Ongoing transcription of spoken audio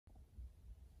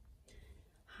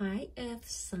Hi Earth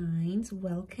signs,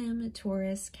 welcome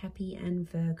Taurus, Capi and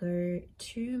Virgo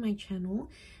to my channel.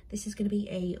 This is going to be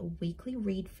a weekly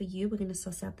read for you. We're going to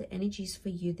suss out the energies for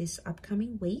you this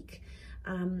upcoming week.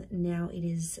 Now it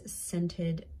is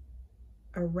centered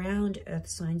around Earth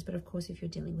signs, but of course if you're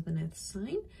dealing with an Earth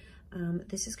sign,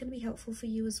 this is going to be helpful for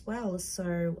you as well.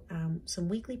 So some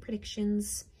weekly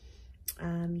predictions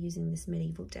using this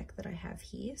medieval deck that I have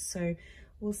here. So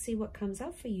we'll see what comes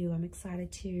up for you. I'm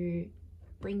excited to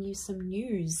bring you some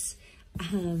news,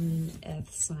 Earth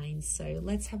signs. So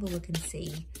let's have a look and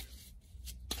see.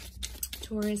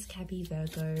 Taurus, Capi,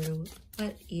 Virgo,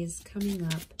 what is coming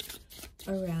up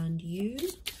around you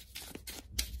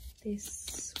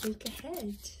this week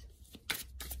ahead?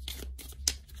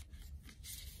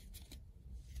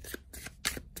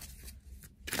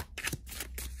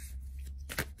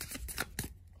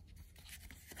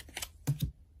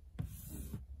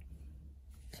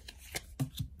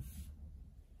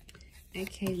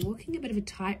 Okay, walking a bit of a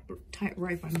tight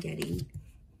rope I'm getting.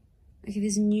 Okay,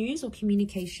 there's news or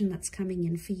communication that's coming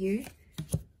in for you.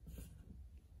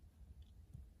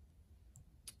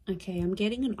 Okay, I'm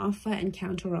getting an offer and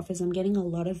counter offers. I'm getting a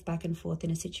lot of back and forth in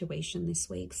a situation this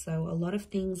week. So a lot of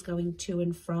things going to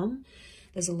and from.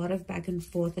 There's a lot of back and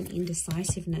forth and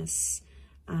indecisiveness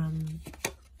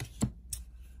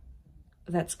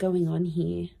that's going on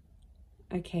here.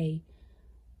 Okay.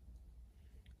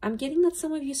 I'm getting that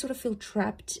some of you sort of feel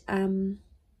trapped,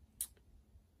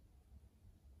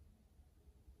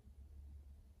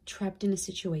 trapped in a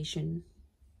situation.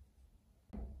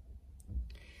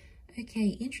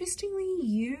 Okay, interestingly,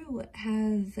 you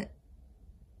have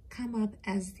come up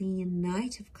as the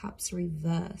Knight of Cups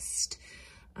reversed.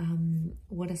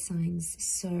 Water signs.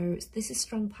 So this is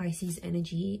strong Pisces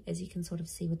energy, as you can sort of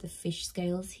see with the fish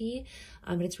scales here,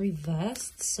 but it's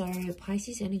reversed. So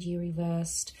Pisces energy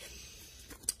reversed.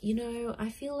 You know, I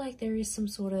feel like there is some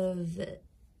sort of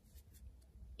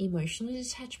emotional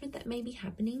detachment that may be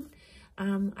happening.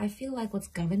 I feel like what's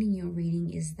governing your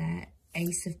reading is that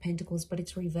Ace of Pentacles, but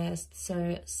it's reversed.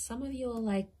 So some of you are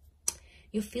like,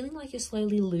 you're feeling like you're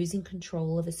slowly losing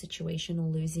control of a situation or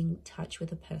losing touch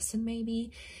with a person maybe.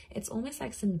 It's almost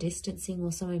like some distancing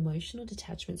or some emotional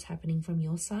detachments happening from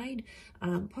your side,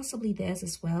 possibly theirs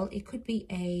as well. It could be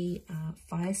a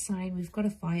fire sign. We've got a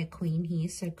fire queen here,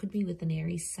 so it could be with an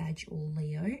Aries, Sag or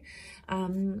Leo.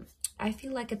 I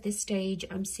feel like at this stage,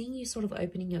 I'm seeing you sort of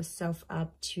opening yourself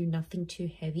up to nothing too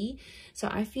heavy. So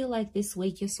I feel like this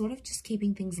week you're sort of just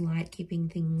keeping things light, keeping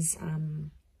things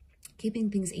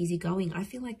easy going. I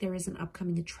feel like there is an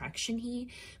upcoming attraction here.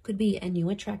 Could be a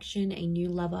new attraction, a new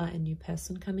lover, a new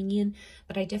person coming in.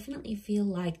 But I definitely feel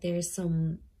like there is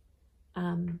some,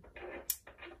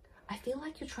 I feel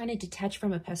like you're trying to detach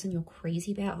from a person you're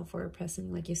crazy about, or for a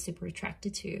person like you're super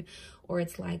attracted to. Or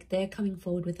it's like they're coming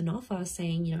forward with an offer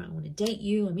saying, you know, I want to date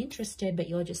you, I'm interested, but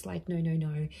you're just like, no, no,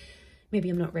 no. Maybe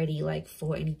I'm not ready like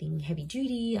for anything heavy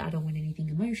duty. I don't want anything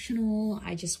emotional.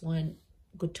 I just want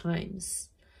good times.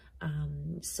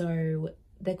 So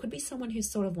there could be someone who's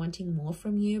sort of wanting more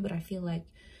from you, but I feel like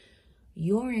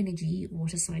your energy,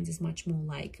 water signs, is much more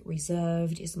like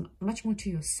reserved, is much more to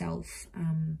yourself.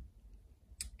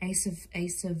 Ace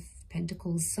of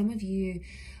Pentacles, some of you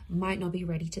might not be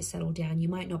ready to settle down. You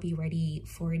might not be ready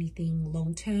for anything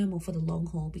long term or for the long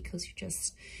haul because you're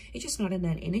just not in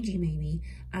that energy maybe.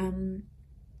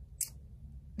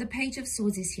 The Page of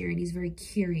Swords is here and he's very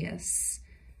curious.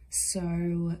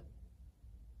 So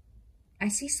I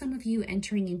see some of you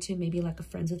entering into maybe like a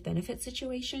friends with benefits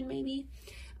situation maybe.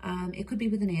 It could be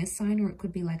with an air sign, or it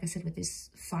could be, like I said, with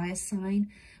this fire sign.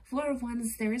 Four of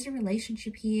Wands, there is a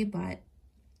relationship here, but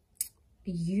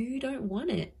you don't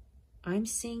want it. I'm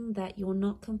seeing that you're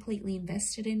not completely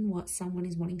invested in what someone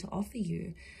is wanting to offer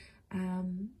you.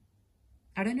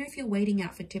 I don't know if you're waiting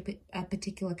out for a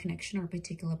particular connection or a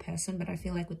particular person, but I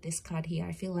feel like with this card here,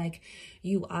 I feel like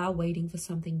you are waiting for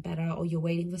something better, or you're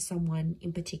waiting for someone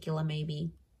in particular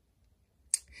maybe.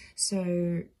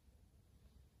 So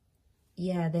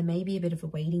yeah, there may be a bit of a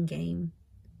waiting game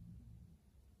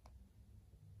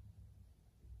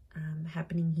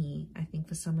happening here, I think,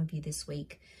 for some of you this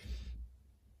week.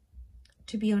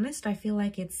 To be honest, I feel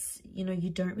like it's, you know, you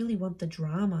don't really want the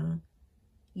drama.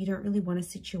 You don't really want a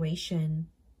situation.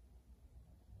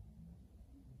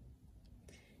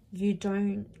 You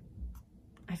don't,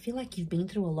 I feel like you've been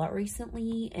through a lot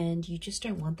recently and you just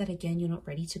don't want that again. You're not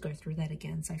ready to go through that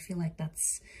again. So I feel like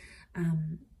that's,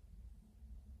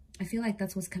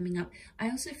 what's coming up. I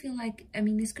also feel like, I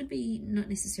mean, this could be not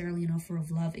necessarily an offer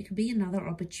of love. It could be another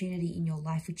opportunity in your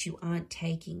life which you aren't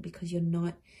taking because you're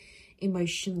not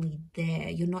emotionally there.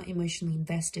 You're not emotionally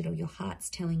invested, or your heart's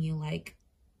telling you like,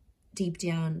 deep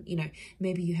down, you know,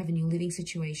 maybe you have a new living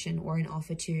situation or an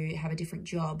offer to have a different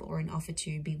job or an offer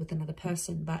to be with another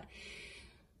person, but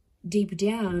deep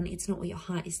down, it's not what your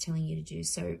heart is telling you to do.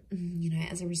 So, you know,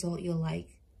 as a result, you're like,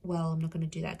 well, I'm not going to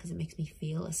do that because it makes me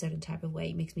feel a certain type of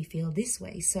way. It makes me feel this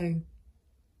way. So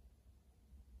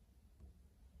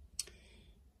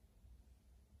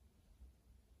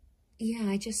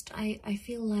yeah, I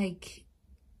feel like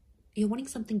you're wanting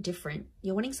something different.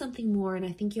 You're wanting something more. And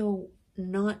I think you're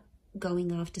not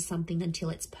going after something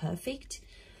until it's perfect,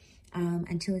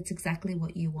 until it's exactly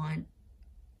what you want.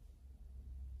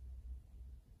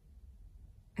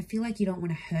 I feel like you don't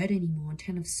want to hurt anymore.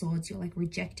 10 of Swords, you're like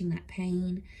rejecting that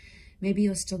pain. Maybe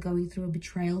you're still going through a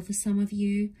betrayal for some of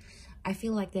you. I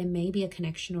feel like there may be a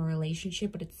connection or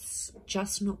relationship, but it's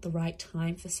just not the right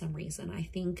time for some reason. I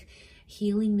think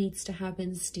healing needs to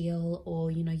happen still, or,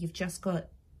 you know, you've just got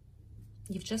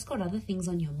other things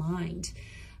on your mind.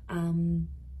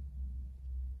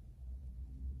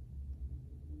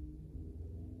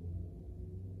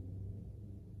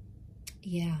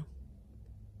 Yeah.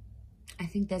 I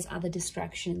think there's other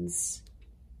distractions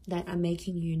that are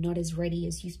making you not as ready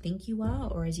as you think you are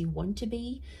or as you want to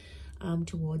be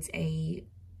towards a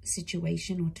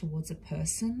situation or towards a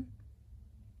person.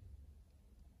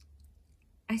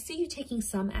 I see you taking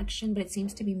some action, but it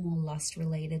seems to be more lust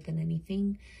related than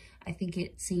anything. I think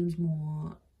it seems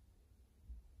more,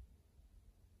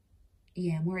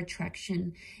 yeah, more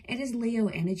attraction. It is Leo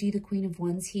energy, the Queen of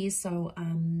Wands here. So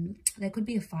there could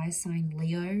be a fire sign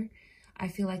Leo. I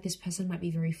feel like this person might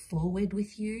be very forward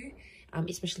with you,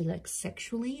 especially like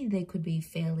sexually. They could be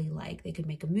fairly like, they could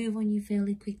make a move on you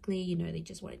fairly quickly. You know, they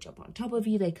just want to jump on top of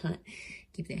you. They can't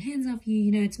keep their hands off you.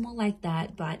 You know, it's more like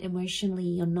that. But emotionally,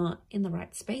 you're not in the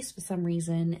right space for some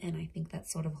reason. And I think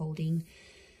that's sort of holding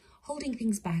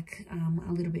things back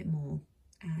a little bit more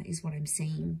is what I'm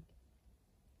seeing.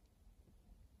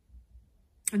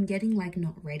 I'm getting like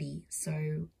not ready.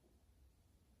 So,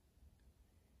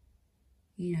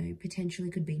 you know, potentially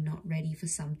could be not ready for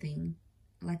something.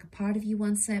 Like a part of you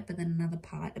wants it, but then another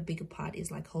part, a bigger part,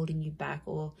 is like holding you back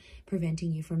or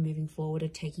preventing you from moving forward or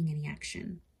taking any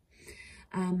action.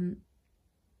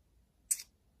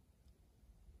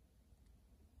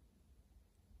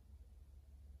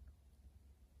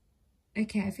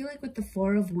 Okay, I feel like with the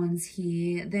Four of Wands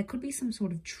here, there could be some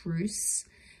sort of truce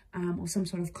or some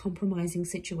sort of compromising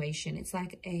situation. It's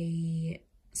like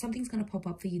something's going to pop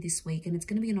up for you this week, and it's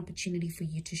going to be an opportunity for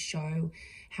you to show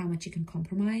how much you can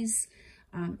compromise.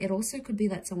 It also could be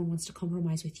that someone wants to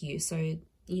compromise with you. So,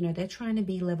 you know, they're trying to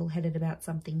be level-headed about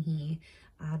something here.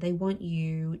 They want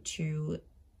you to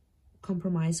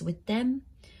compromise with them.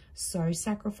 So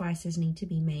sacrifices need to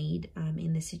be made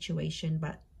in this situation,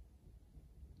 but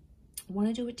want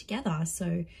to do it together.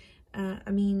 So,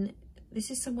 I mean,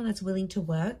 this is someone that's willing to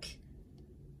work.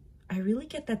 I really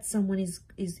get that someone is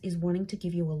wanting to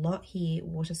give you a lot here,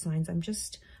 water signs. I'm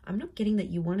not getting that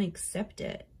you want to accept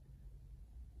it.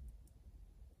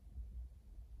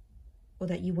 Or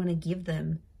that you want to give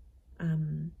them,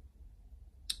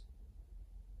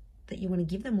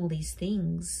 all these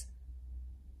things.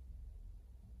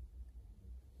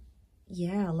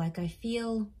 Yeah, like I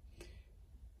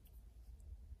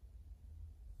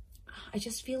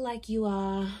just feel like you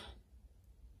are,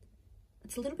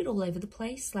 it's a little bit all over the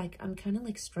place. Like I'm kind of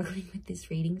like struggling with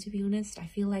this reading, to be honest. I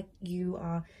feel like you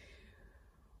are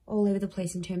all over the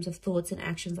place in terms of thoughts and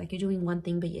actions. Like you're doing one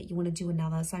thing, but yet you want to do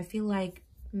another. So I feel like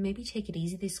maybe take it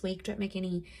easy this week. Don't make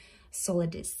any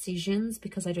solid decisions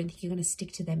because I don't think you're going to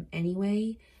stick to them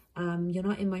anyway. You're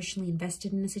not emotionally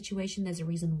invested in a situation. There's a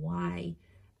reason why.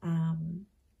 And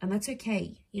that's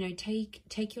okay. You know,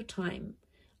 take your time.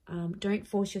 Don't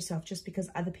force yourself just because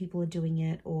other people are doing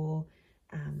it, or,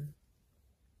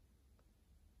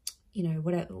 you know,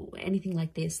 whatever, anything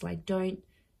like this. Like, don't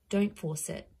force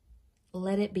it.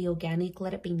 Let it be organic,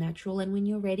 let it be natural. And when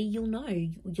you're ready, you'll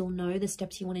know the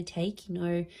steps you want to take. You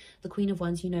know, the Queen of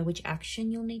Wands, you know which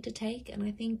action you'll need to take. And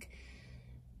I think,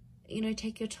 you know,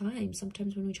 take your time.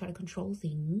 Sometimes when we try to control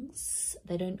things,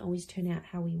 they don't always turn out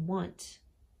how we want.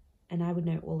 And I would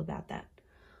know all about that.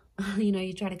 You know,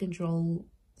 you try to control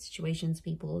situations,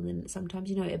 people, and then sometimes,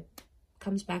 you know, it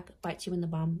comes back, bites you in the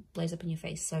bum, blows up in your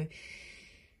face. So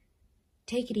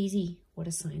take it easy,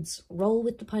 water signs. Roll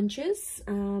with the punches.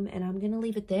 And I'm going to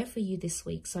leave it there for you this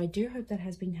week. So I do hope that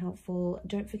has been helpful.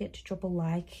 Don't forget to drop a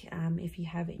like if you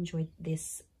have enjoyed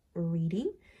this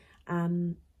reading.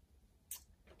 And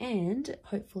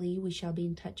hopefully we shall be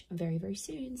in touch very, very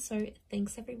soon. So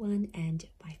thanks everyone, and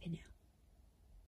bye for now.